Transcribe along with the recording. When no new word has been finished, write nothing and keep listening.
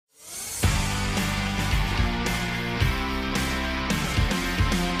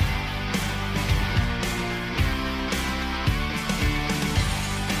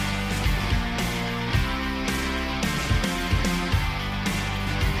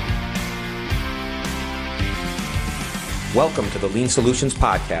Welcome to the Lean Solutions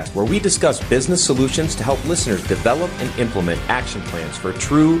Podcast, where we discuss business solutions to help listeners develop and implement action plans for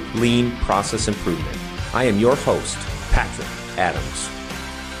true lean process improvement. I am your host, Patrick Adams.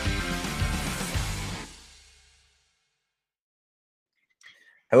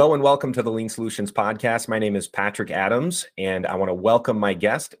 Hello and welcome to the Lean Solutions Podcast. My name is Patrick Adams, and I want to welcome my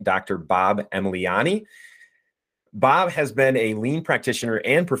guest, Dr. Bob Emiliani. Bob has been a lean practitioner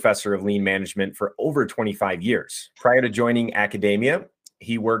and professor of lean management for over 25 years. Prior to joining academia,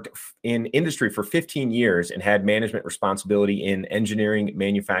 he worked in industry for 15 years and had management responsibility in engineering,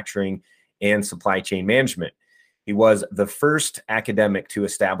 manufacturing, and supply chain management. He was the first academic to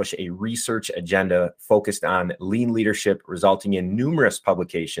establish a research agenda focused on lean leadership, resulting in numerous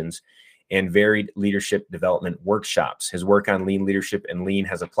publications and varied leadership development workshops. His work on lean leadership and lean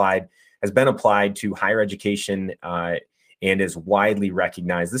has been applied to higher education and is widely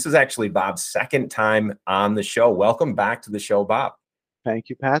recognized. This is actually Bob's second time on the show. Welcome back to the show, Bob. Thank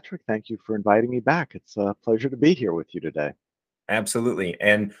you, Patrick. Thank you for inviting me back. It's a pleasure to be here with you today. Absolutely.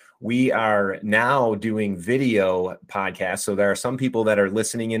 And we are now doing video podcasts. So there are some people that are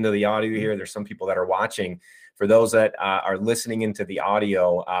listening into the audio here. There's some people that are watching. For those that are listening into the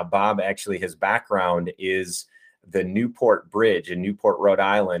audio, Bob, actually, his background is the Newport Bridge in Newport, Rhode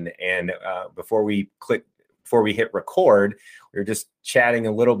Island. And before we hit record, we were just chatting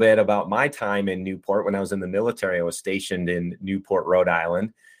a little bit about my time in Newport. When I was in the military, I was stationed in Newport, Rhode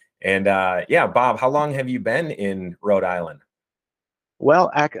Island. And Bob, how long have you been in Rhode Island?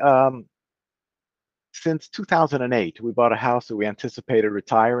 Well, since 2008, we bought a house that we anticipated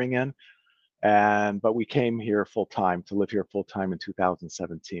retiring in, but we came here to live here full time in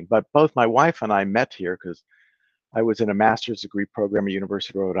 2017. But both my wife and I met here because I was in a master's degree program at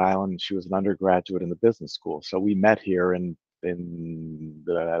University of Rhode Island, and she was an undergraduate in the business school. So we met here in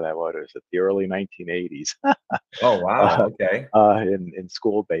what is it, the early 1980s. Oh, wow. Okay. In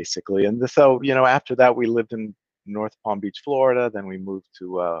school, basically. And so, after that, we lived in North Palm Beach, Florida. Then we moved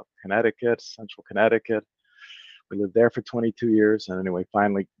to Connecticut, Central Connecticut. We lived there for 22 years. And anyway,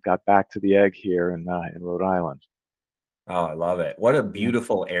 finally got back to the egg here in Rhode Island. Oh, I love it. What a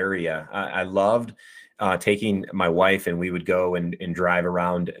beautiful area. I loved taking my wife, and we would go and drive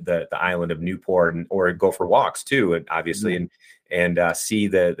around the island of Newport or go for walks too, obviously, and see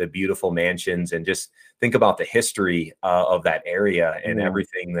the beautiful mansions and just think about the history of that area and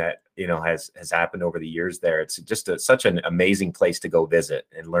everything that, has happened over the years there. It's just such an amazing place to go visit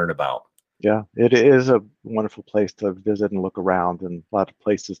and learn about. Yeah, it is a wonderful place to visit and look around, and a lot of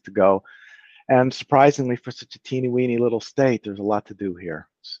places to go. And surprisingly, for such a teeny weeny little state, there's a lot to do here.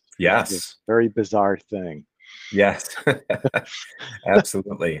 Yes. It's a very bizarre thing. Yes,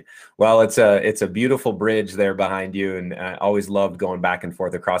 absolutely. Well, it's a beautiful bridge there behind you, and I always loved going back and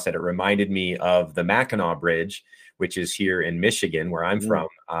forth across it. It reminded me of the Mackinac Bridge, which is here in Michigan, where I'm from,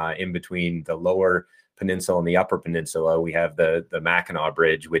 in between the lower peninsula and the upper peninsula. We have the Mackinac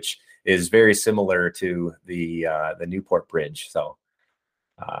Bridge, which is very similar to the Newport Bridge. So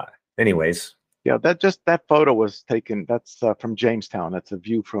anyways. Yeah, that photo was taken. That's from Jamestown. That's a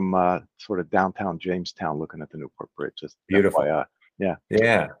view from sort of downtown Jamestown, looking at the Newport Bridge. Just beautiful.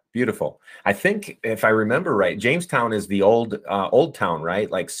 Yeah, beautiful. I think if I remember right, Jamestown is the old town,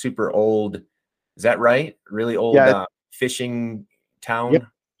 right? Like super old. Is that right? Really old fishing town.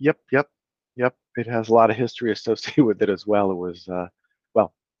 Yep. It has a lot of history associated with it as well. It was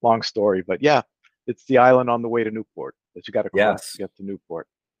long story, but yeah, it's the island on the way to Newport that you got to cross to get to Newport.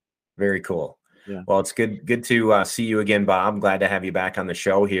 Very cool. Yeah. Well, it's good to see you again, Bob. I'm glad to have you back on the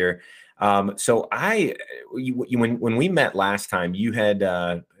show here. So when we met last time, you had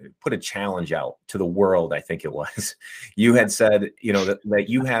put a challenge out to the world. I think it was. You had said, that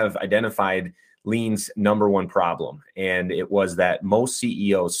you have identified lean's number one problem, and it was that most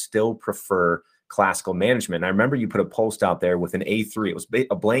CEOs still prefer classical management. And I remember you put a post out there with an A3. It was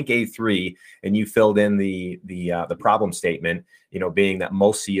a blank A3, and you filled in the problem statement, being that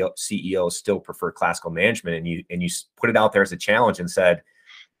most CEOs still prefer classical management, and you put it out there as a challenge and said,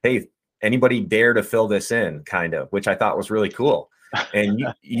 "Hey, anybody dare to fill this in?" kind of, which I thought was really cool. And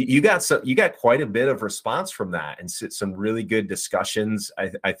you got quite a bit of response from that, and some really good discussions,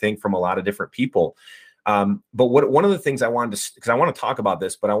 I think, from a lot of different people. But one of the things I wanted to, because I want to talk about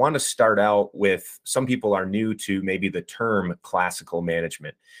this, but I want to start out with, some people are new to maybe the term classical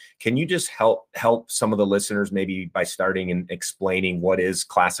management. Can you just help some of the listeners maybe by starting and explaining what is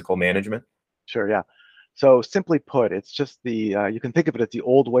classical management? Sure, yeah. So simply put, it's just you can think of it as the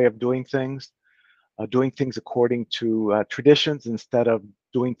old way of doing things according to traditions instead of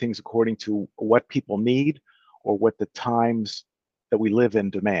doing things according to what people need or what the times that we live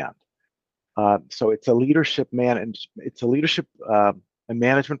in demand. So it's a it's a leadership and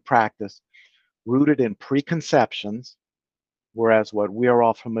management practice rooted in preconceptions, whereas what we are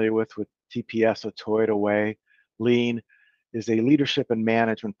all familiar with TPS or Toyota Way, Lean, is a leadership and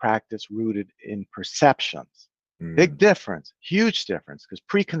management practice rooted in perceptions. Big difference, huge difference, because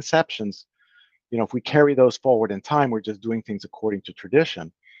preconceptions, if we carry those forward in time, we're just doing things according to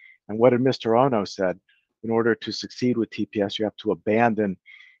tradition. And what did Mr. Ono said? In order to succeed with TPS, you have to abandon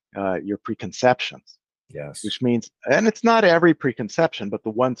your preconceptions. Yes. Which means, and it's not every preconception, but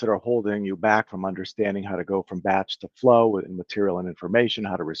the ones that are holding you back from understanding how to go from batch to flow in material and information,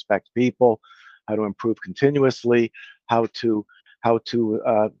 how to respect people, how to improve continuously, how to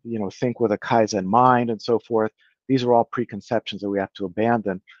think with a Kaizen mind, and so forth. These are all preconceptions that we have to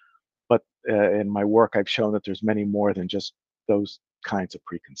abandon. But in my work, I've shown that there's many more than just those kinds of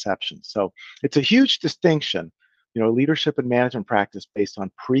preconceptions. So it's a huge distinction, leadership and management practice based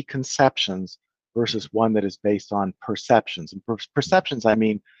on preconceptions versus one that is based on perceptions. And perceptions, I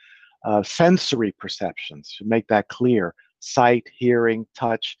mean sensory perceptions, to make that clear: sight, hearing,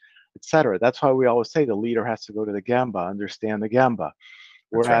 touch, etc. That's why we always say the leader has to go to the Gemba, understand the Gemba.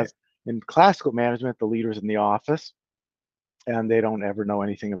 That's right. Whereas in classical management, the leader's in the office and they don't ever know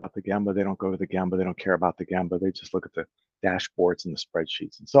anything about the Gemba. They don't go to the Gemba. They don't care about the Gemba. They just look at the dashboards and the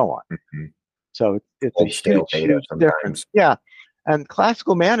spreadsheets and so on. So it's a Old stale huge, data huge difference. sometimes. Yeah. And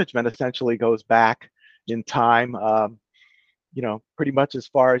classical management essentially goes back in time, pretty much as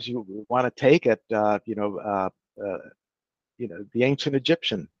far as you want to take it, the ancient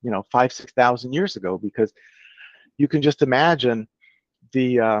Egyptian, 5,000-6,000 years ago, because you can just imagine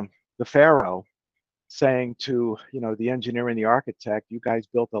the pharaoh saying to the engineer and the architect, "You guys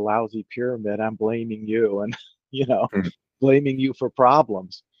built a lousy pyramid. I'm blaming you," and blaming you for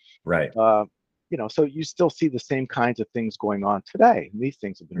problems. Right. So you still see the same kinds of things going on today. And these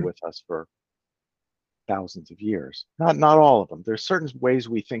things have been with us for thousands of years. Not all of them. There's certain ways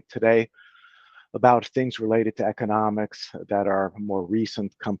we think today about things related to economics that are more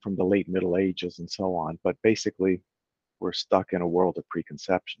recent, come from the late Middle Ages and so on. But basically, we're stuck in a world of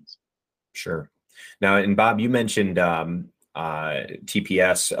preconceptions. Sure. Now, and Bob, you mentioned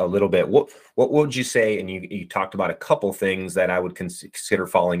TPS a little bit. What would you say? And you talked about a couple things that I would consider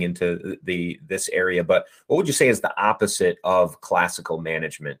falling into this area. But what would you say is the opposite of classical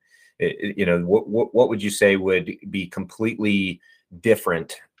management? What would you say would be completely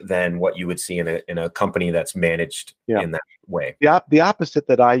different than what you would see in a company that's managed in that way? The opposite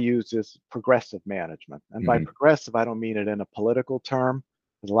that I use is progressive management. And by progressive, I don't mean it in a political term,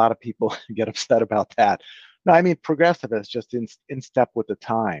 because a lot of people get upset about that. No, I mean progressive is just in step with the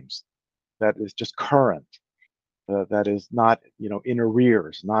times. That is just current. That is not, in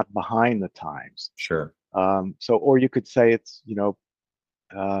arrears, not behind the times. Sure. Or you could say it's, you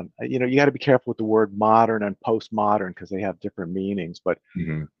got to be careful with the word modern and postmodern because they have different meanings. But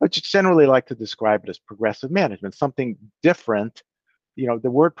I just generally like to describe it as progressive management, something different. The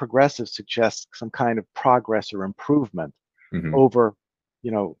word progressive suggests some kind of progress or improvement over,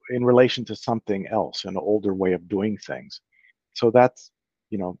 in relation to something else, an older way of doing things. So that's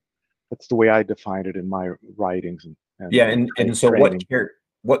the way I define it in my writings and so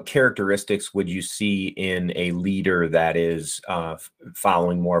what characteristics would you see in a leader that is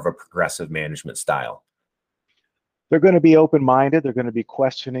following more of a progressive management style? They're going to be open-minded. They're going to be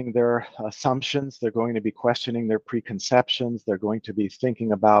questioning their assumptions. They're going to be questioning their preconceptions. They're going to be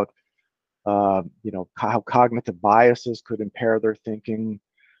thinking about how cognitive biases could impair their thinking.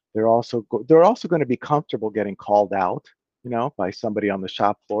 They're also going to be comfortable getting called out, by somebody on the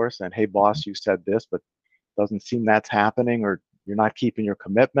shop floor saying, "Hey, boss, you said this, but doesn't seem that's happening, or you're not keeping your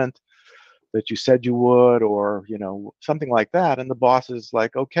commitment that you said you would," or something like that. And the boss is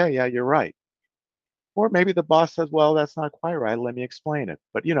like, "Okay, yeah, you're right." Or maybe the boss says, "Well, that's not quite right. Let me explain it."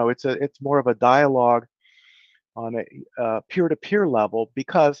 But it's more of a dialogue on a peer-to-peer level,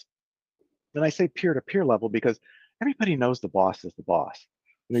 because, and I say peer-to-peer level because everybody knows the boss is the boss.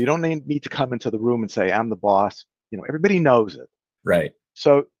 You don't need to come into the room and say, "I'm the boss." Everybody knows it. Right.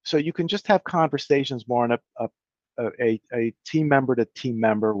 So you can just have conversations more on a team member to team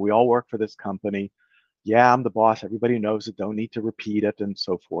member. We all work for this company. Yeah, I'm the boss. Everybody knows it. Don't need to repeat it, and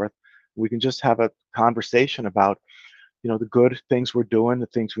so forth. We can just have a conversation about, the good things we're doing, the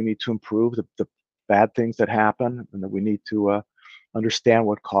things we need to improve, the bad things that happen, and that we need to understand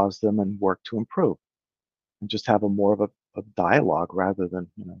what caused them and work to improve, and just have a more of a dialogue rather than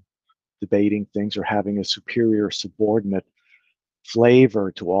debating things or having a superior subordinate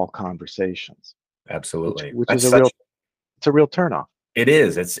flavor to all conversations. Absolutely. Which is it's a real turnoff. It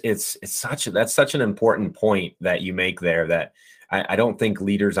is. That's such an important point that you make there, that I don't think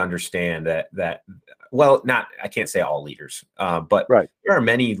leaders understand that. Well, not, I can't say all leaders, but Right. there are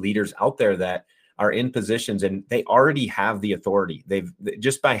many leaders out there that are in positions and they already have the authority. They've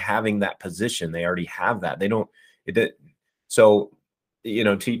just by having that position, they already have that. They don't. So,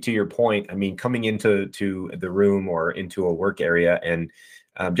 to your point, I mean, coming into the room or into a work area and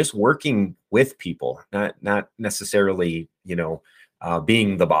just working with people, not necessarily,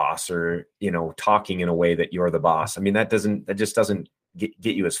 being the boss or, talking in a way that you're the boss. I mean, that just doesn't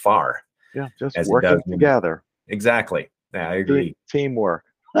get you as far Yeah, just as it does. working together. Exactly. Yeah, I agree. Teamwork.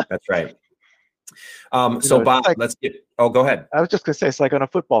 That's right. You So know, it's Bob, like, go ahead. I was just gonna say, it's like on a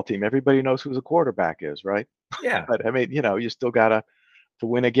football team. Everybody knows who the quarterback is, right? Yeah, But I mean, you still gotta to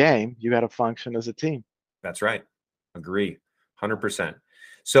win a game. You got to function as a team. that's right. Agree. 100%.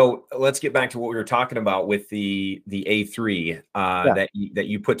 So let's get back to what we were talking about with the A3 Yeah, that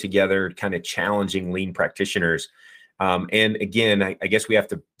you put together, kind of challenging lean practitioners. And again, I guess we have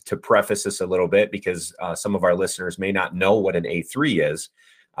to preface this a little bit because some of our listeners may not know what an A3 is.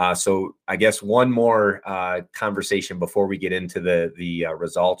 So I guess one more conversation before we get into the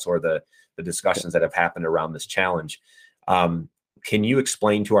results or the discussions that have happened around this challenge. Can you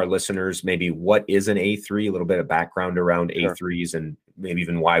explain to our listeners maybe what is an A3, a little bit of background around sure, A3s and maybe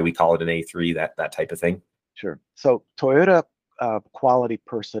even why we call it an A3, that type of thing? sure. So Toyota quality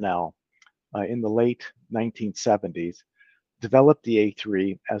personnel in the late 1970s developed the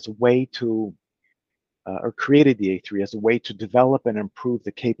A3 as a way to, or created the A3 as a way to develop and improve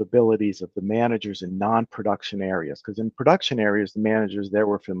the capabilities of the managers in non-production areas. Because in production areas, the managers there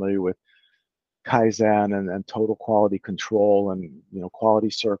were familiar with Kaizen and total quality control and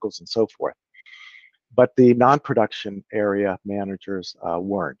quality circles and so forth. But the non-production area managers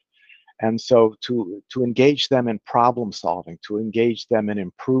weren't. And so to engage them in problem solving, to engage them in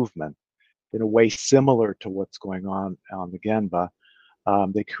improvement in a way similar to what's going on the Genba,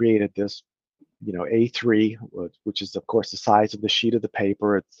 they created this, A3, which is of course the size of the sheet of the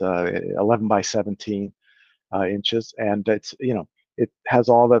paper. It's 11 by 17 inches, and it has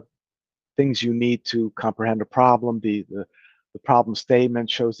all the things you need to comprehend a problem. The problem statement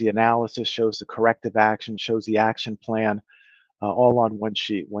shows the analysis, shows the corrective action, shows the action plan, all on one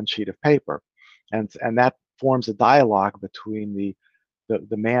sheet of paper, and that forms a dialogue between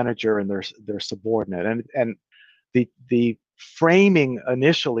the manager and their subordinate. And the framing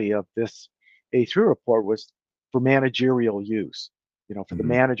initially of this A3 report was for managerial use, for the Mhm.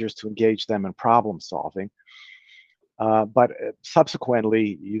 managers to engage them in problem solving. But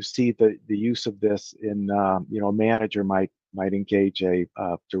subsequently, you see the use of this in, a manager might engage a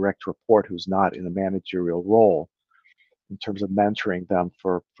direct report who's not in a managerial role in terms of mentoring them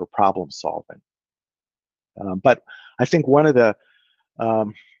for problem solving. But I think one of the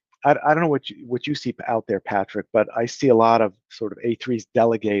um, I don't know what you see out there, Patrick, but I see a lot of sort of A3s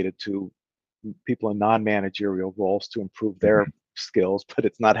delegated to people in non-managerial roles to improve their Mhm. skills, but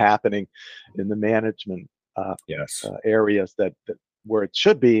it's not happening in the management Yes. areas that where it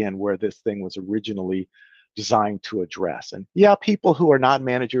should be and where this thing was originally designed to address. And yeah, people who are not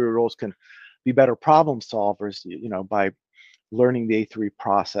managerial roles can be better problem solvers, by learning the A3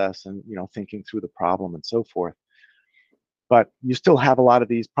 process and thinking through the problem and so forth. But you still have a lot of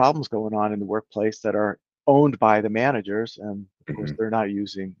these problems going on in the workplace that are owned by the managers, and of course Mhm. they're not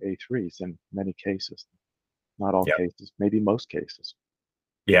using A3s in many cases. Not all Yeah. cases, maybe most cases.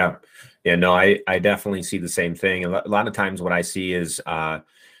 Yeah. Yeah. No, I definitely see the same thing. A lot of times what I see is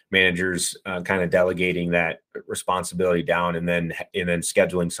managers kind of delegating that responsibility down and then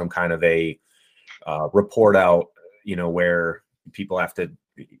scheduling some kind of a report out, where people have to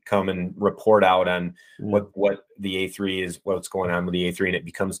come and report out on Yeah, what the A3 is, what's going on with the A3, and it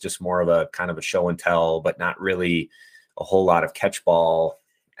becomes just more of a kind of a show and tell, but not really a whole lot of catchball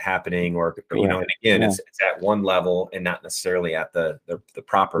happening, or correct. and again, Yeah, it's at one level and not necessarily at the yeah.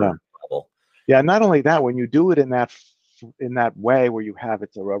 proper level. Yeah, not only that, when you do it in that way where you have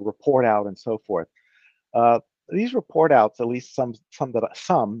it's a report out and so forth, uh, these report outs, at least some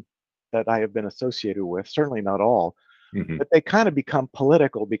that I have been associated with, certainly not all, Hmm. but they kind of become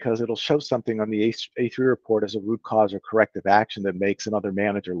political because it'll show something on the A3 report as a root cause or corrective action that makes another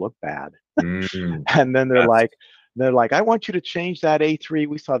manager look bad. Mm, And then yes. they're like, I want you to change that A3.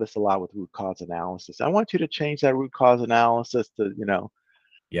 We saw this a lot with root cause analysis. I want you to change that root cause analysis to,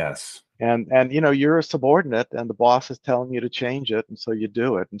 Yes. and you're a subordinate and the boss is telling you to change it, and so you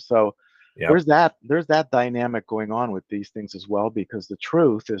do it. And so Yep. there's that dynamic going on with these things as well, because the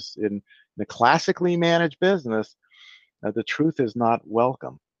truth is in the classically managed business, the truth is not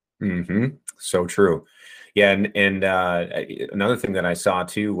welcome. Hmm. So true. Yeah, and another thing that I saw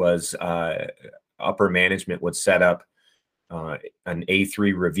too was upper management would set up uh, an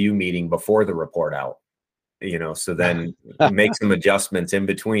A3 review meeting before the report out, so then make some adjustments in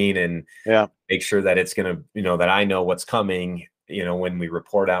between and Yeah. make sure that it's going to, that I know what's coming, when we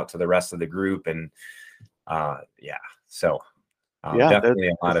report out to the rest of the group. And yeah, so Yeah, definitely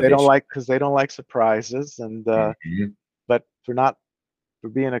a lot because of issues. they don't like surprises, and Mhm. but for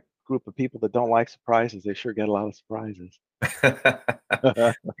being a group of people that don't like surprises, they sure get a lot of surprises.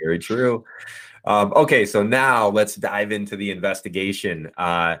 Very true. Okay, so now let's dive into the investigation.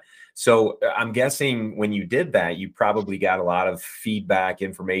 So I'm guessing when you did that, you probably got a lot of feedback,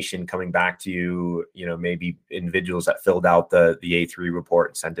 information coming back to you. Maybe individuals that filled out the A3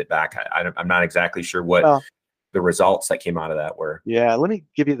 report and sent it back. I'm not exactly sure what Well, the results that came out of that were. yeah, let me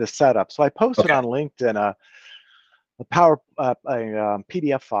give you the setup. So I posted Okay. on LinkedIn a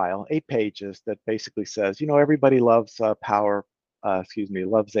PDF file, 8 pages, that basically says, everybody loves loves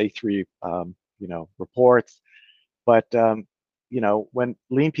A3, reports. But when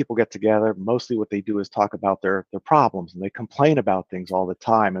lean people get together, mostly what they do is talk about their problems, and they complain about things all the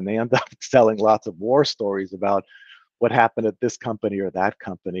time, and they end up telling lots of war stories about what happened at this company or that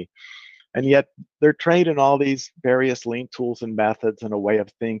company. And yet they're trained in all these various lean tools and methods and a way of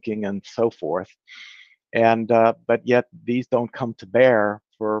thinking and so forth. And but yet these don't come to bear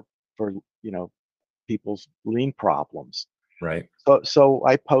for people's lean problems. Right. So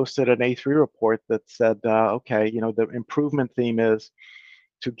I posted an A3 report that said, okay, the improvement theme is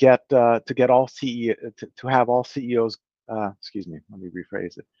to get all CEO to have all CEOs. Excuse me, let me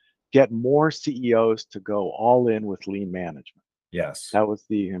rephrase it. Get more CEOs to go all in with lean management. Yes. That was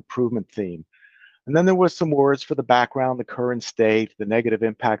the improvement theme. And then there was some words for the background, the current state, the negative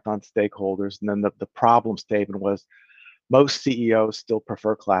impact on stakeholders. And then the problem statement was most CEOs still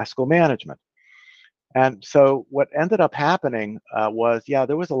prefer classical management. And so what ended up happening was, yeah,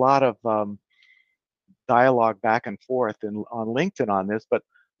 there was a lot of dialogue back and forth on LinkedIn on this, but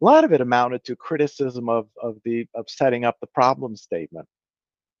a lot of it amounted to criticism of setting up the problem statement.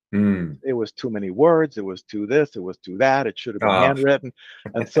 Mm. It was too many words. It was too this. It was too that. It should have been Oh, handwritten,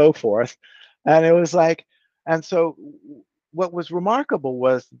 and so forth. And it was like, and so what was remarkable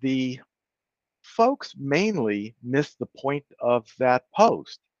was the folks mainly missed the point of that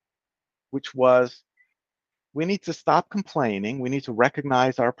post, which was we need to stop complaining. We need to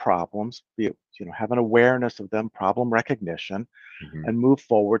recognize our problems, have an awareness of them, problem recognition, mhm. and move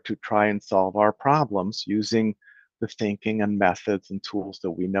forward to try and solve our problems using the thinking and methods and tools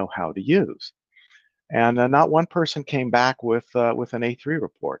that we know how to use. And not one person came back with an A3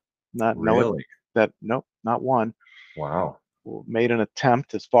 report. Not no Really? that Nope, not one. Wow. Made an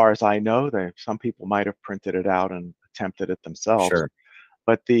attempt, as far as I know. Some people might have printed it out and attempted it themselves. Sure.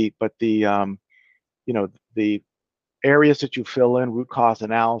 But you know the areas that you fill in: root cause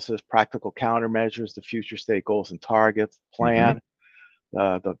analysis, practical countermeasures, the future state goals and targets, Hmm. plan,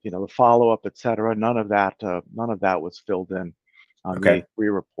 the follow up, etc. None of that was filled in on the Okay. A3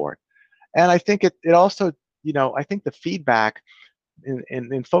 report. And I think it also, I think the feedback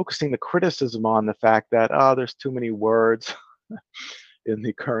in focusing the criticism on the fact that, oh, there's too many words in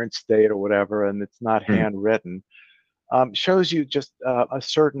the current state or whatever, and it's not Mm. handwritten, shows you just a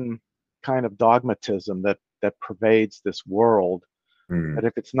certain kind of dogmatism that pervades this world. Mm. That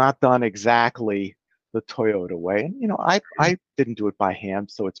if it's not done exactly the Toyota way, and I didn't do it by hand,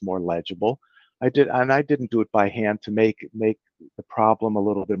 so it's more legible. I didn't do it by hand to make the problem a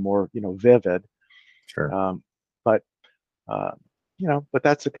little bit more vivid. Sure. Um, but uh, but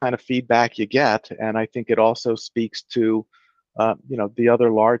that's the kind of feedback you get, and I think it also speaks to the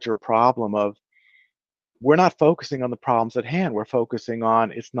other larger problem of we're not focusing on the problems at hand. We're focusing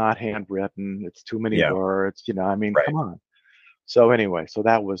on it's not handwritten, it's too many Yeah. words. I mean, Right. come on. So anyway, so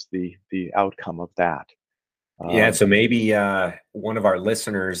that was the outcome of that. Yeah, Um, so maybe one of our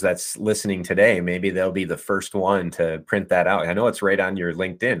listeners that's listening today, maybe they'll be the first one to print that out. I know it's right on your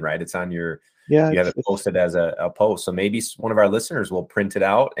LinkedIn, right? It's on your, yeah, you have it it's posted as a post. So maybe one of our listeners will print it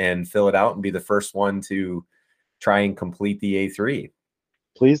out and fill it out and be the first one to try and complete the A3.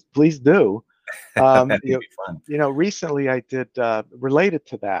 please do. That would be fun. Recently I did related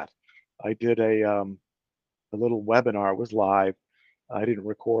to that. I did a little webinar. It was live. I didn't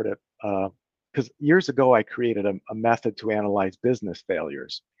record it because years ago I created a method to analyze business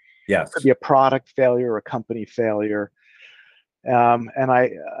failures. It could Yes. be a product failure, a company failure, and I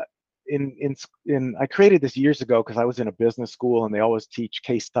created this years ago because I was in a business school and they always teach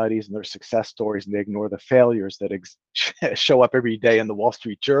case studies and their success stories, and they ignore the failures that show up every day in the Wall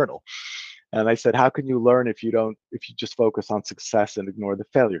Street Journal. And I said, how can you learn if you just focus on success and ignore the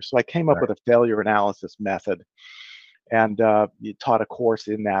failures? So I came up Right. with a failure analysis method, and you taught a course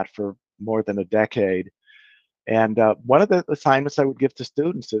in that for more than a decade. And one of the assignments I would give to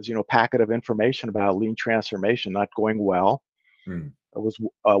students is, packet of information about lean transformation not going well. Mm. It was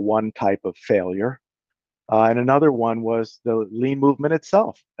one type of failure. And another one was the lean movement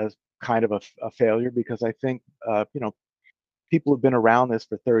itself as kind of a failure, because I think, people who've been around this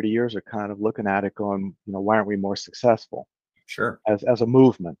for 30 years are kind of looking at it going, why aren't we more successful Sure. as a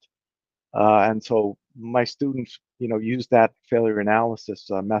movement? And so my students, used that failure analysis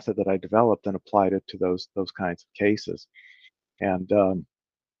method that I developed and applied it to those kinds of cases. And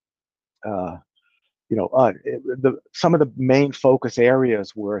uh, some of the main focus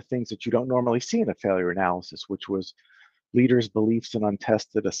areas were things that you don't normally see in a failure analysis, which was leaders' beliefs and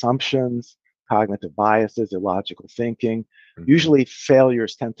untested assumptions, cognitive biases, illogical thinking. Hmm. Usually,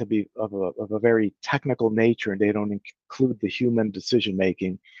 failures tend to be of a very technical nature, and they don't include the human decision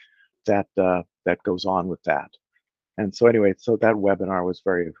making that goes on with that. And so, anyway, so that webinar was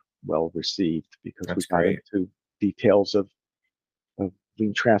very well received because we That's got great. into details of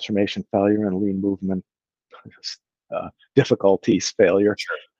lean transformation failure and lean movement difficulties failure.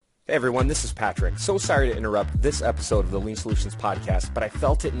 Sure. Hey everyone, this is Patrick. So sorry to interrupt this episode of the Lean Solutions podcast, but I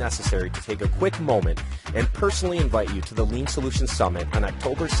felt it necessary to take a quick moment and personally invite you to the Lean Solutions Summit on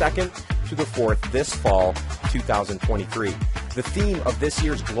October 2nd through the 4th this fall, 2023. The theme of this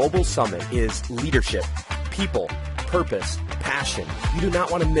year's global summit is leadership, people, purpose, passion. You do not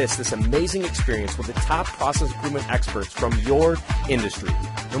want to miss this amazing experience with the top process improvement experts from your industry.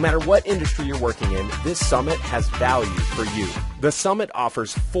 No matter what industry you're working in, this summit has value for you. The summit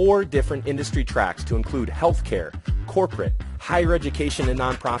offers 4 different industry tracks to include healthcare, corporate, higher education and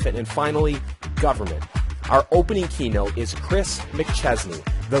nonprofit, and finally, government. Our opening keynote is Chris McChesney,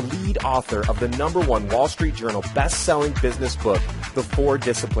 the lead author of the #1 Wall Street Journal best-selling business book, The 4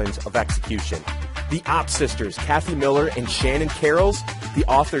 Disciplines of Execution. The Ops sisters, Kathy Miller and Shannon Carrolls, the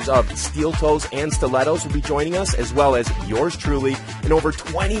authors of Steel Toes and Stilettos, will be joining us, as well as yours truly and over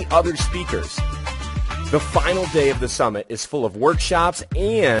 20 other speakers. The final day of the summit is full of workshops,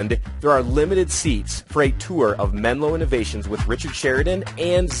 and there are limited seats for a tour of Menlo Innovations with Richard Sheridan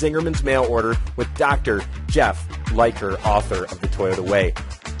and Zingerman's Mail Order with Dr. Jeff Leiker, author of The Toyota Way.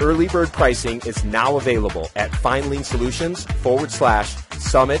 Early bird pricing is now available at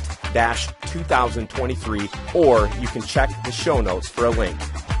FindLeanSolutions/Summit-2023, or you can check the show notes for a link.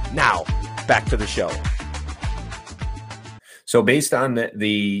 Now, back to the show. So based on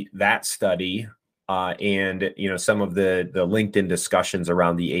that study, and some of the LinkedIn discussions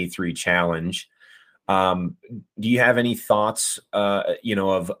around the A3 challenge, do you have any thoughts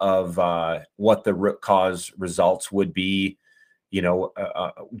of what the root cause results would be,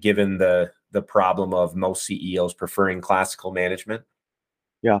 given the problem of most CEOs preferring classical management?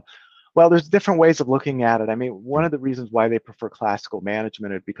 Yeah. Well, there's different ways of looking at it. I mean, one of the reasons why they prefer classical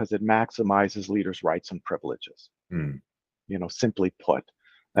management is because it maximizes leaders' rights and privileges. Mm. Simply put,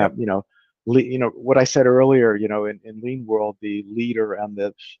 Yep. what I said earlier, in lean world, the leader and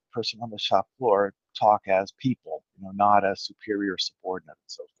the person on the shop floor talk as people, not as superior subordinate and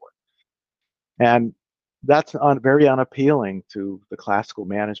so forth. And that's very unappealing to the classical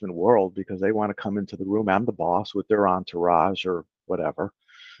management world, because they want to come into the room, I'm the boss, with their entourage or whatever.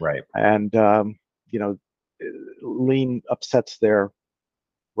 Right. And, lean upsets their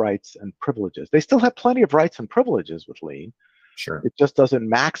rights and privileges. They still have plenty of rights and privileges with lean. Sure. It just doesn't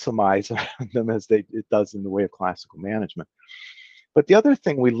maximize them as it does in the way of classical management. But the other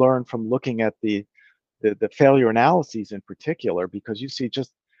thing we learned from looking at the failure analyses in particular, because you see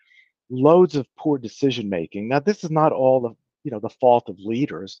just loads of poor decision making. Now, this is not all the fault of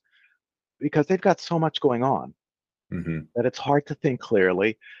leaders, because they've got so much going on Mm-hmm. that it's hard to think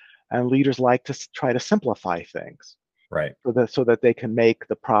clearly, and leaders like to try to simplify things. Right. So that they can make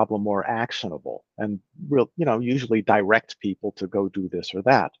the problem more actionable and usually direct people to go do this or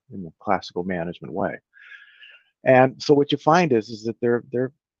that in the classical management way. And so what you find is that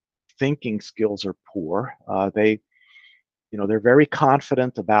their thinking skills are poor. They're very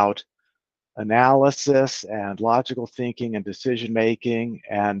confident about analysis and logical thinking and decision making.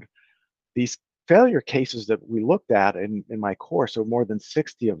 And these failure cases that we looked at in my course, or more than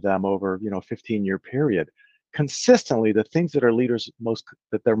 60 of them over 15-year period, consistently the things that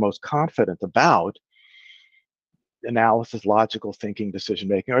they're most confident about, analysis, logical thinking, decision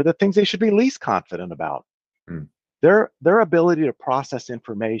making, are the things they should be least confident about. Mm. Their ability to process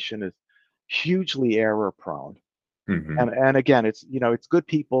information is hugely error prone. Mm-hmm. And again, it's good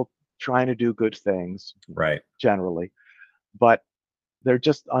people trying to do good things, Right. generally, but they're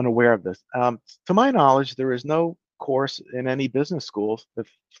just unaware of this. To my knowledge, there is no course in any business school that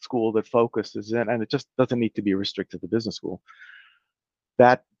focuses in, and it just doesn't need to be restricted to business school,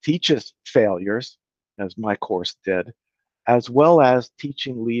 that teaches failures as my course did, as well as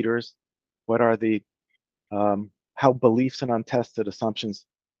teaching leaders what are the how beliefs and untested assumptions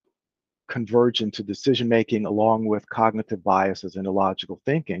converge into decision making along with cognitive biases and illogical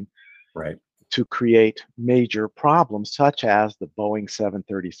thinking Right. to create major problems such as the Boeing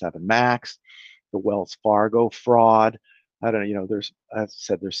 737 Max, the Wells Fargo fraud. I don't know, there's, as I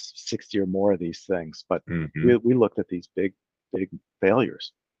said, there's 60 or more of these things, but Mm-hmm. we looked at these big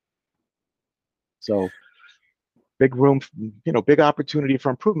failures. So big room, big opportunity for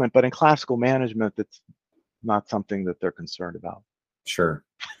improvement, but in classical management, that's not something that they're concerned about. Sure.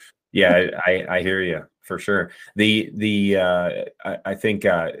 Yeah, I hear you for sure. I think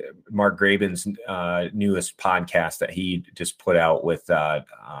Mark Graban's newest podcast that he just put out with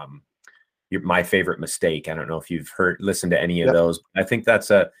My Favorite Mistake. I don't know if you've listened to any of those. I think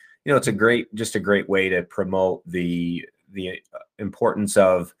that's it's a great way to promote the importance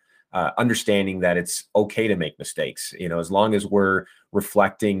of understanding that it's okay to make mistakes. As long as we're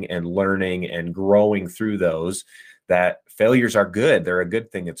reflecting and learning and growing through those, that failures are good. They're a good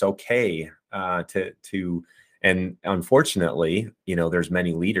thing. It's okay and unfortunately, there's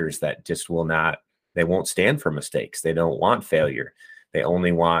many leaders that just they won't stand for mistakes. They don't want failure. They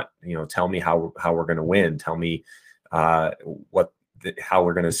only want, tell me how we're going to win. Tell me how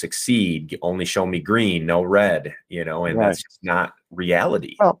we're going to succeed. Only show me green, no red, and Right. That's just not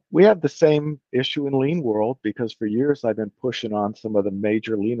reality. Well, we have the same issue in lean world because for years I've been pushing on some of the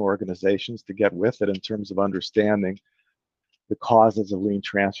major lean organizations to get with it in terms of understanding the causes of lean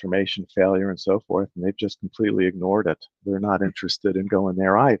transformation failure and so forth, and they've just completely ignored it. They're not interested in going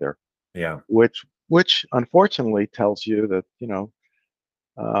there either. Yeah. Which unfortunately tells you that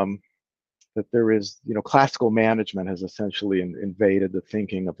that there is classical management has essentially invaded the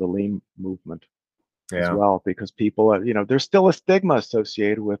thinking of the lean movement as well, because people there's still a stigma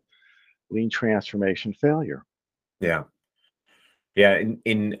associated with lean transformation failure. Yeah.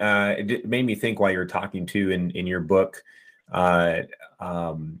 It made me think while you're talking too in your book.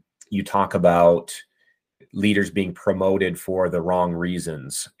 You talk about leaders being promoted for the wrong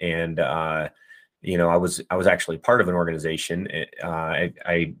reasons, and I was actually part of an organization.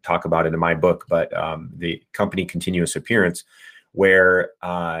 I talk about it in my book, but the company Continuous Appearance, where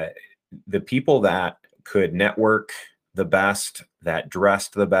the people that could network the best, that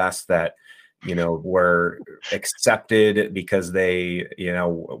dressed the best, that were accepted because they,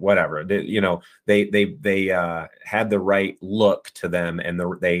 whatever, they had the right look to them, and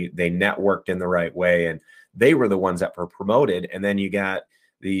they networked in the right way, and they were the ones that were promoted. And then you got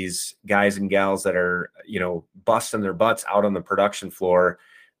these guys and gals that are, busting their butts out on the production floor,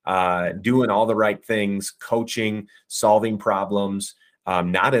 doing all the right things, coaching, solving problems,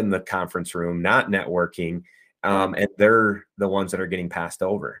 not in the conference room, not networking, and they're the ones that are getting passed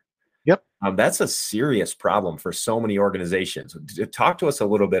over. Yep. That's a serious problem for so many organizations. Talk to us a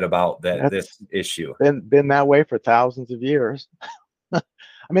little bit about this issue. Been that way for thousands of years.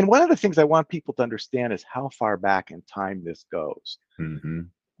 I mean, one of the things I want people to understand is how far back in time this goes, mm-hmm.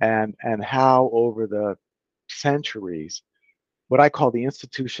 and how over the centuries, what I call the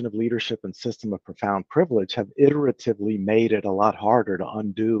institution of leadership and system of profound privilege have iteratively made it a lot harder to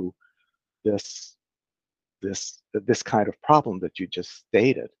undo this kind of problem that you just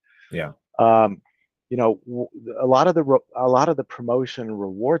stated. Yeah. A lot of the promotion and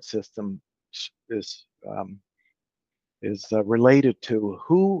reward system is related to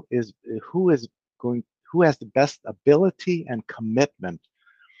who has the best ability and commitment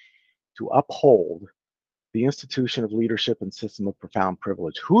to uphold the institution of leadership and system of profound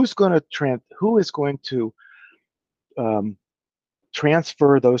privilege. Who is going to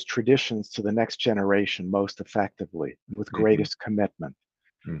transfer those traditions to the next generation most effectively with greatest commitment?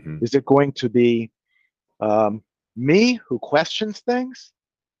 Mm-hmm. Is it going to be me who questions things?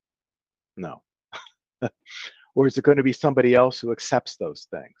 No. Or is it going to be somebody else who accepts those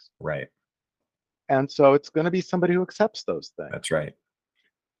things? Right. And so it's going to be somebody who accepts those things. That's right.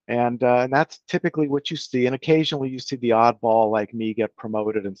 And that's typically what you see. And occasionally you see the oddball like me get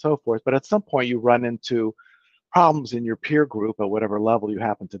promoted and so forth. But at some point you run into problems in your peer group at whatever level you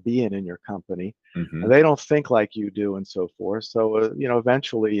happen to be in your company. Mm-hmm. And they don't think like you do and so forth. So,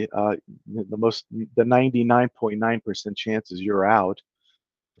 eventually the 99.9% chance is you're out.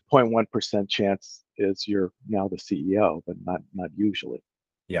 The 0.1% chance is you're now the CEO, but not usually.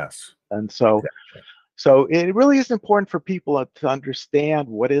 Yes. And so, exactly. So it really is important for people to understand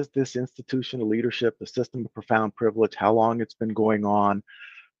what is this institution of leadership, the system of profound privilege, how long it's been going on,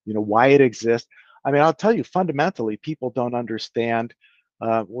 why it exists. I mean, I'll tell you, fundamentally, people don't understand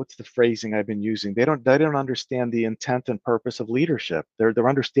what's the phrasing I've been using? They don't understand the intent and purpose of leadership. Their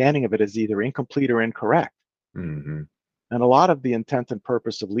understanding of it is either incomplete or incorrect. Mm-hmm. And a lot of the intent and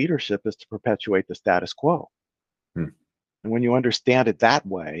purpose of leadership is to perpetuate the status quo. Hmm. And when you understand it that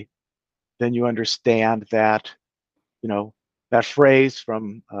way, then you understand that, that phrase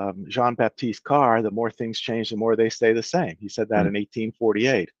from Jean-Baptiste Carr, the more things change, the more they stay the same. He said that Hmm. in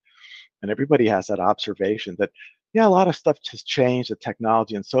 1848. And everybody has that observation that, yeah, a lot of stuff has changed, the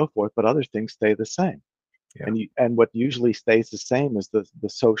technology and so forth, but other things stay the same. Yeah. And what usually stays the same is the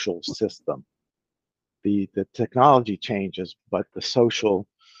social system. The technology changes, but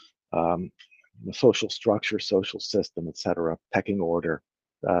um, the social structure, social system, et cetera, pecking order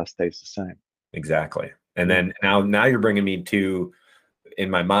stays the same. Exactly. And Yeah. then now you're bringing me to, in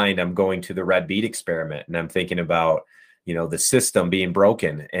my mind, I'm going to the red bead experiment, and I'm thinking about, the system being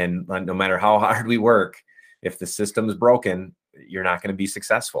broken, and no matter how hard we work, if the system is broken, you're not going to be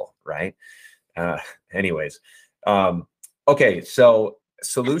successful, right? Anyways, okay, so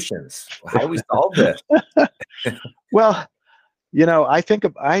solutions. How do we solve this? Well,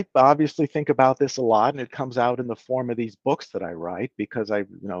 I obviously think about this a lot, and it comes out in the form of these books that I write because I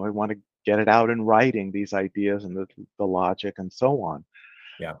want to get it out in writing, these ideas and the logic and so on.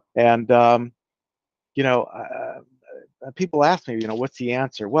 Yeah. And you know, people ask me, what's the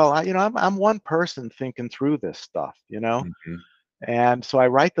answer? Well, I'm one person thinking through this stuff. Mm-hmm. And so I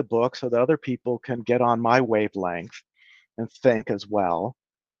write the book so that other people can get on my wavelength and think as well.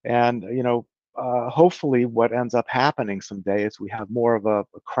 And hopefully, what ends up happening someday is we have more of a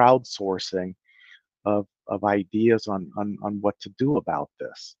crowdsourcing of ideas on what to do about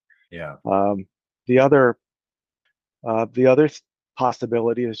this. Yeah. Um, the other the other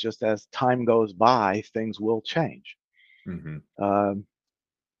possibility is just as time goes by, things will change. Mm-hmm. Um,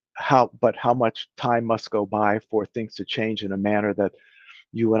 how much time must go by for things to change in a manner that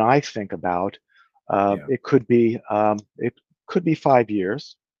you and I think about? Yeah. It could be 5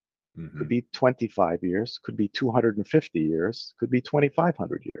 years, Mm-hmm. could be 25 years, could be 250 years, could be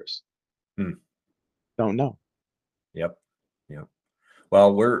 2,500 years. Mm. Don't know. Yep. Yep.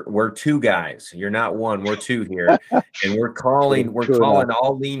 Well, we're two guys. You're not one. We're two here, and we're calling True enough.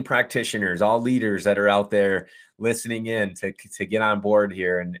 all lean practitioners, all leaders that are out there listening in to get on board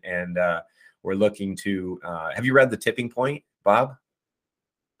here, and we're looking to. Have you read The Tipping Point, Bob?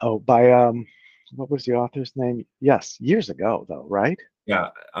 Oh, by what was the author's name? Yes, years ago though, right? Yeah,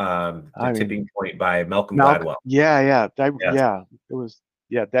 The I mean, Tipping Point by Malcolm Malcolm. Gladwell. Yeah, Yes. yeah. It was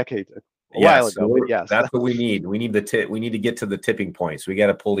decades, a while Yes, so ago, but yes. that's what we need. We need we need to get to the tipping points. We got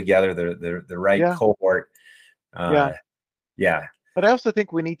to pull together the right Yeah, cohort. yeah. Yeah. But I also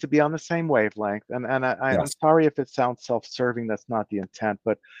think we need to be on the same wavelength. And I'm Yes. sorry if it sounds self-serving. That's not the intent.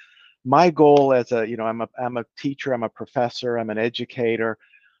 But my goal as I'm a teacher, I'm a professor, I'm an educator.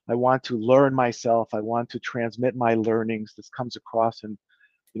 I want to learn myself. I want to transmit my learnings. This comes across in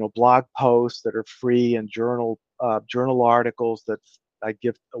blog posts that are free and journal articles that I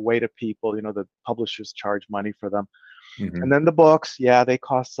give away to people. The publishers charge money for them. Mm-hmm. And then the books, yeah, they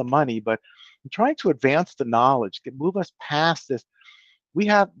cost some money, but I'm trying to advance the knowledge, move us past this. We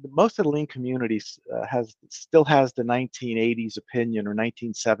have most of the lean communities still has the 1980s opinion or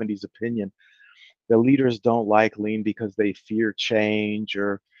 1970s opinion. The leaders don't like lean because they fear change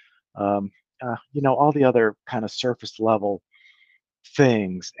or all the other kind of surface level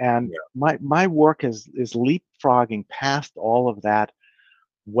things. And Yeah. my work is leapfrogging past all of that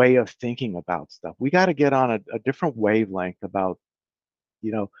way of thinking about stuff. We got to get on a different wavelength about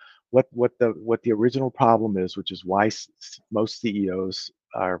you know what the original problem is, which is why most CEOs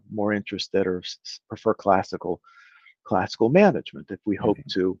are more interested or prefer classical management if we hope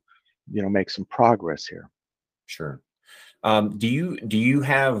Mm-hmm. to make some progress here. Sure. Do you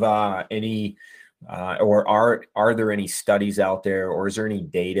have any or are there any studies out there, or is there any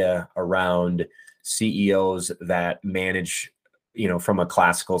data around CEOs that manage, from a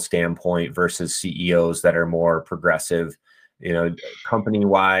classical standpoint versus CEOs that are more progressive, company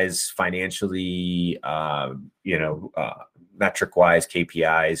wise, financially, metric wise,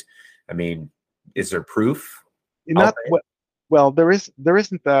 KPIs? I mean, is there proof out Not what Well, there isn't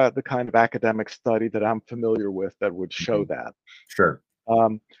the kind of academic study that I'm familiar with that would there? show Mhm. that. Sure.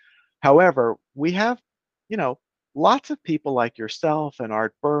 Um, However, we have, lots of people like yourself and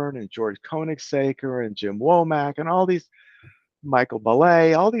Art Byrne and George Koenigsaker and Jim Womack and all these Michael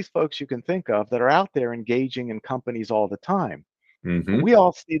Ballet, all these folks you can think of that are out there engaging in companies all the time. And Mm-hmm. we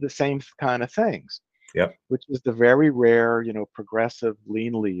all see the same kind of things, Yep. which is the very rare, progressive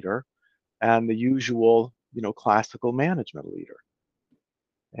lean leader and the usual, classical management leader.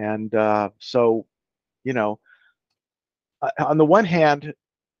 And so, you know, on the one hand,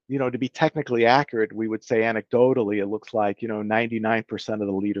 to be technically accurate, we would say anecdotally, it looks like 99% of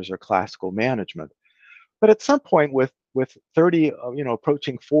the leaders are classical management. But at some point, with 30,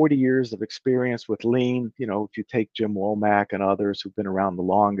 approaching 40 years of experience with lean, if you take Jim Womack and others who've been around the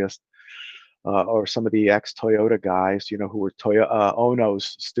longest, or some of the ex-Toyota guys, who were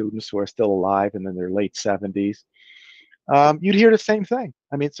Ono's students who are still alive and in their late 70s, you'd hear the same thing.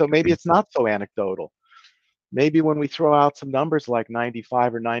 I mean, so maybe it's not so anecdotal. Maybe when we throw out some numbers like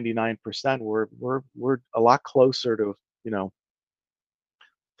 95 or 99%, we're a lot closer to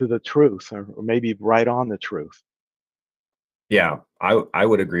to the truth, or maybe right on the truth. Yeah, I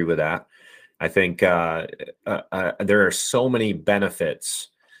would agree with that. I think there are so many benefits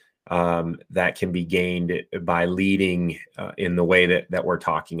that can be gained by leading in the way that we're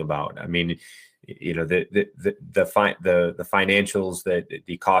talking about. I mean, the financials,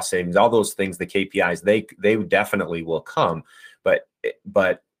 the cost savings, all those things, the KPIs, they definitely will come, but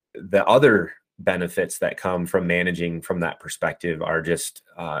the other benefits that come from managing from that perspective are just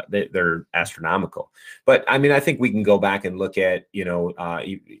they're astronomical. But I mean, I think we can go back and look at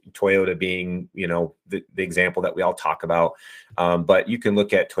Toyota being the example that we all talk about, but you can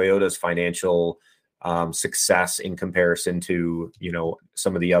look at Toyota's financial success in comparison to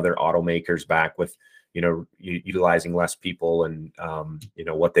some of the other automakers back with utilizing less people and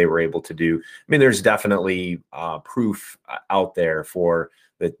what they were able to do. I mean, there's definitely proof out there for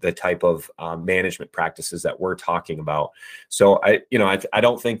the type of management practices that we're talking about. So I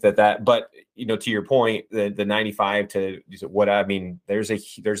don't think that, but to your point, the 95 to what I mean, there's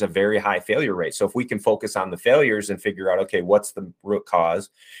a very high failure rate. So if we can focus on the failures and figure out, okay, what's the root cause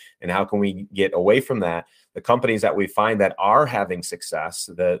and how can we get away from that? The companies that we find that are having success,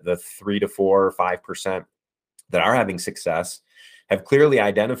 the 3 to 4 or 5% that are having success, have clearly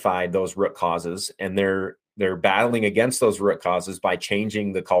identified those root causes, and they're battling against those root causes by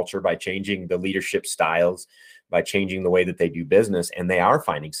changing the culture, by changing the leadership styles, by changing the way that they do business, and they are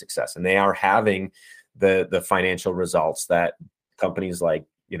finding success, and they are having the financial results that companies like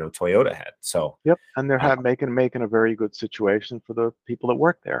Toyota had. So yep, and they're making a very good situation for the people that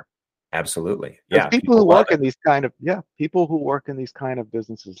work there. Absolutely, yeah. People who work in these kind of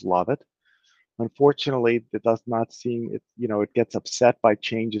businesses love it. Unfortunately, it does not seem it gets upset by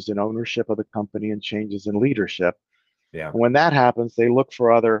changes in ownership of the company and changes in leadership. Yeah. And when that happens, they look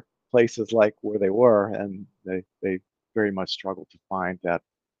for other places like where they were, and they very much struggle to find that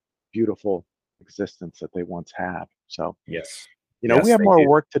beautiful existence that they once had. So yes, we have more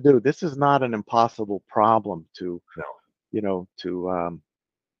work to do. This is not an impossible problem to,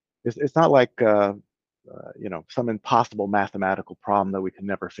 it's not like some impossible mathematical problem that we can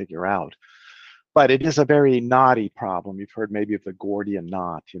never figure out. But it is a very knotty problem. You've heard maybe of the Gordian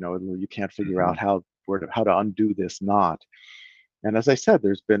knot. You can't figure out how to undo this knot. And as I said,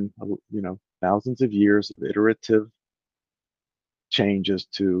 there's been thousands of years of iterative changes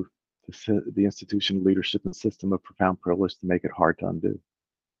to the institution, leadership, and system of profound privilege to make it hard to undo.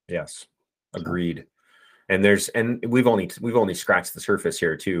 Yes, agreed. And we've only scratched the surface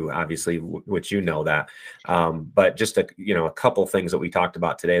here too, obviously, which that. But just a couple things that we talked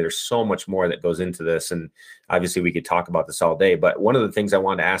about today. There's so much more that goes into this, and obviously we could talk about this all day. But one of the things I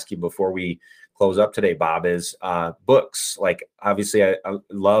wanted to ask you before we close up today, Bob, is books. Like, obviously, I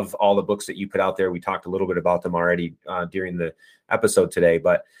love all the books that you put out there. We talked a little bit about them already during the episode today,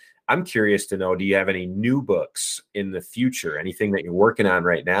 but I'm curious to know, do you have any new books in the future? Anything that you're working on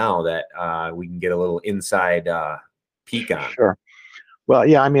right now that we can get a little inside peek on? Sure. Well,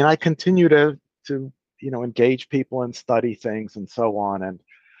 yeah, I mean, I continue to engage people and study things and so on. And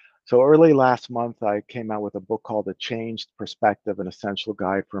so early last month, I came out with a book called The Changed Perspective, an essential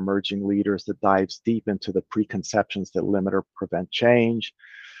guide for emerging leaders that dives deep into the preconceptions that limit or prevent change.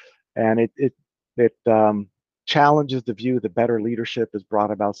 And it challenges the view that better leadership is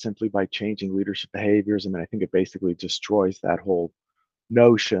brought about simply by changing leadership behaviors. I mean, I think it basically destroys that whole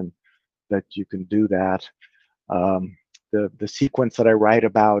notion that you can do that. The sequence that I write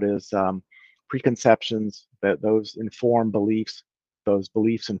about is preconceptions, that those inform beliefs, those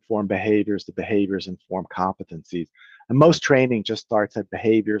beliefs inform behaviors, the behaviors inform competencies. And most training just starts at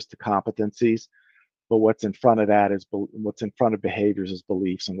behaviors to competencies, but what's in front of that is what's in front of behaviors is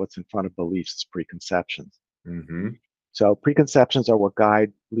beliefs, and what's in front of beliefs is preconceptions. Mm-hmm. So preconceptions are what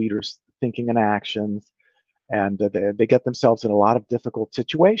guide leaders' thinking and actions, and they get themselves in a lot of difficult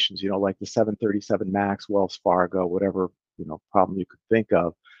situations, like the 737 MAX, Wells Fargo, whatever problem you could think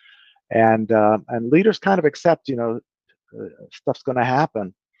of, and leaders kind of accept stuff's going to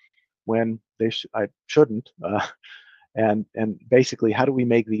happen when they shouldn't, and basically how do we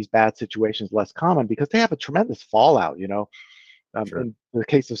make these bad situations less common, because they have a tremendous fallout. Sure. In the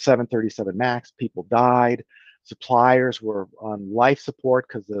case of 737 Max, people died. Suppliers were on life support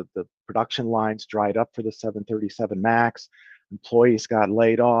because the production lines dried up for the 737 Max. Employees got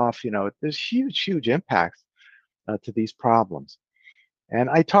laid off. There's huge impacts to these problems. And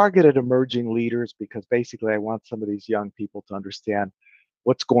I targeted emerging leaders because basically I want some of these young people to understand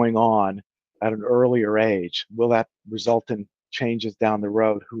what's going on at an earlier age. Will that result in changes down the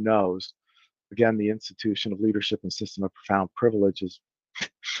road? Who knows? Again, the institution of leadership and system of profound privilege is,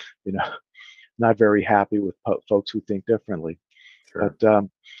 not very happy with folks who think differently. Sure. But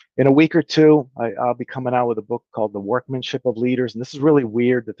in a week or two, I'll be coming out with a book called The Workmanship of Leaders. And this is really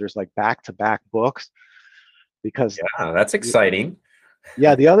weird that there's like back-to-back books, because Yeah, that's exciting.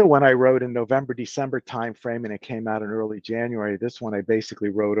 yeah, the other one I wrote in November, December timeframe, and it came out in early January. This one I basically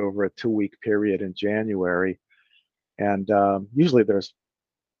wrote over a 2-week period in January. And usually there's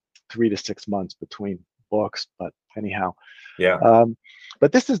 3 to 6 months between books, but anyhow. Yeah.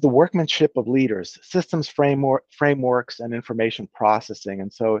 But this is The Workmanship of Leaders, Systems, Frameworks, and Information Processing.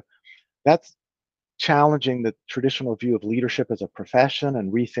 And so that's challenging the traditional view of leadership as a profession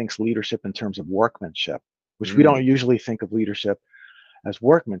and rethinks leadership in terms of workmanship, which we don't usually think of leadership as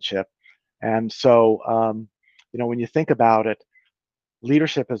workmanship. And so, when you think about it,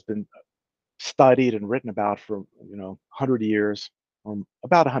 leadership has been studied and written about for 100 years, or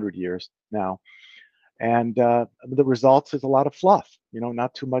about 100 years now. And the results is a lot of fluff,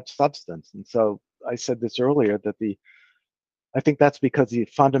 not too much substance. And so I said this earlier, that I think that's because the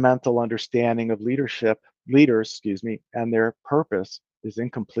fundamental understanding of leaders, and their purpose is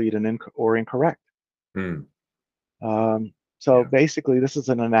incomplete or incorrect. So basically, this is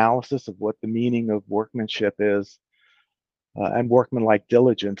an analysis of what the meaning of workmanship is, and workmanlike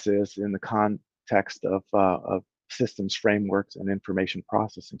diligence is in the context of systems, frameworks, and information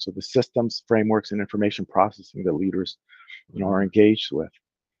processing. So the systems, frameworks, and information processing that leaders, are engaged with.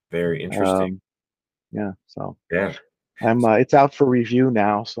 Very interesting. So yeah, it's out for review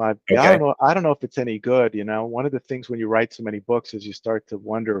now. So I Okay. don't know if it's any good. One of the things when you write so many books is you start to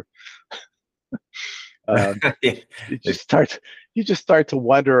wonder. You just start to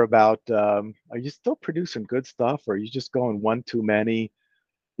wonder about, are you still producing good stuff, or are you just going one too many?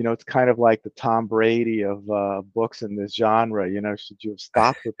 It's kind of like the Tom Brady of books in this genre. Should you have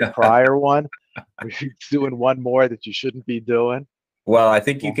stopped with the prior one? Or are you doing one more that you shouldn't be doing? Well, I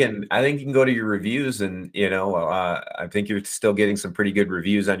think you can go to your reviews, and I think you're still getting some pretty good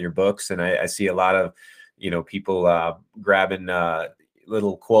reviews on your books, and I see a lot of people grabbing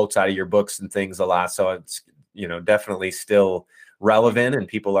little quotes out of your books and things a lot. So it's definitely still relevant, and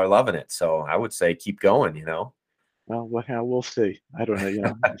people are loving it. So I would say keep going. Well, we'll see. I don't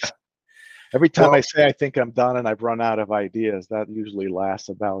know. Every time I say I think I'm done and I've run out of ideas, that usually lasts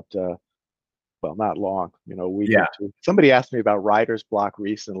about not long. A week or two. Somebody asked me about writer's block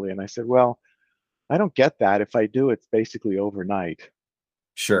recently, and I said, well, I don't get that. If I do, it's basically overnight.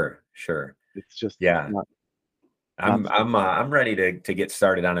 Sure. It's just I'm ready to get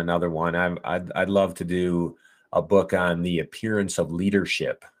started on another one. I'd love to do a book on the appearance of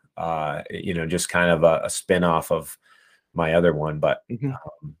leadership. Just kind of a spin-off of my other one, but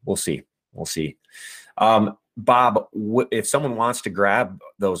we'll see. Bob, if someone wants to grab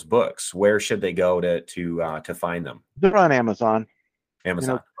those books, where should they go to find them? They're on Amazon.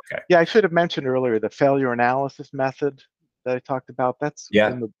 Okay. Yeah, I should have mentioned earlier the failure analysis method that I talked about. That's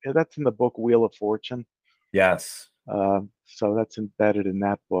in the book Wheel of Fortune. Yes. So that's embedded in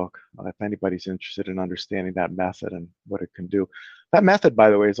that book. If anybody's interested in understanding that method and what it can do. That method, by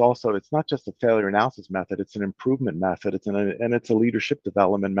the way, it's not just a failure analysis method, it's an improvement method. It's a leadership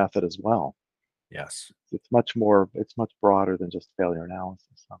development method as well. Yes. It's much broader than just failure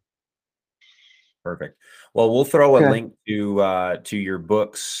analysis. So. Perfect. Well, we'll throw a link to your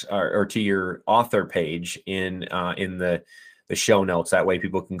books or to your author page in the show notes. That way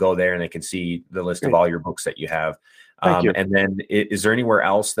people can go there and they can see the list of all your books that you have. Thank you. And then is there anywhere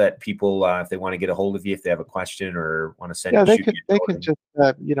else that people, if they want to get a hold of you, if they have a question or want to send they can just,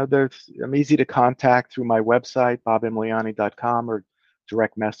 I'm easy to contact through my website, bobemiliani.com, or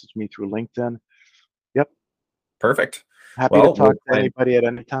direct message me through LinkedIn. Yep. Perfect. Happy to talk to anybody at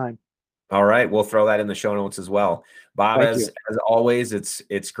any time. All right. We'll throw that in the show notes as well. Bob, as always,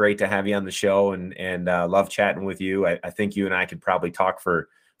 it's great to have you on the show, and love chatting with you. I think you and I could probably talk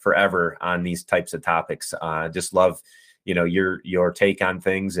forever on these types of topics. Just love, your take on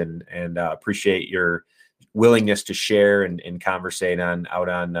things, and appreciate your willingness to share and conversate out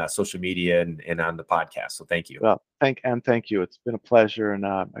on social media and on the podcast. So thank you. Well, thank you. It's been a pleasure, and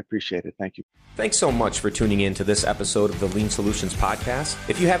I appreciate it. Thank you. Thanks so much for tuning in to this episode of the Lean Solutions Podcast.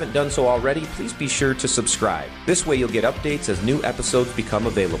 If you haven't done so already, please be sure to subscribe. This way you'll get updates as new episodes become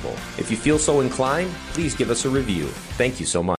available. If you feel so inclined, please give us a review. Thank you so much.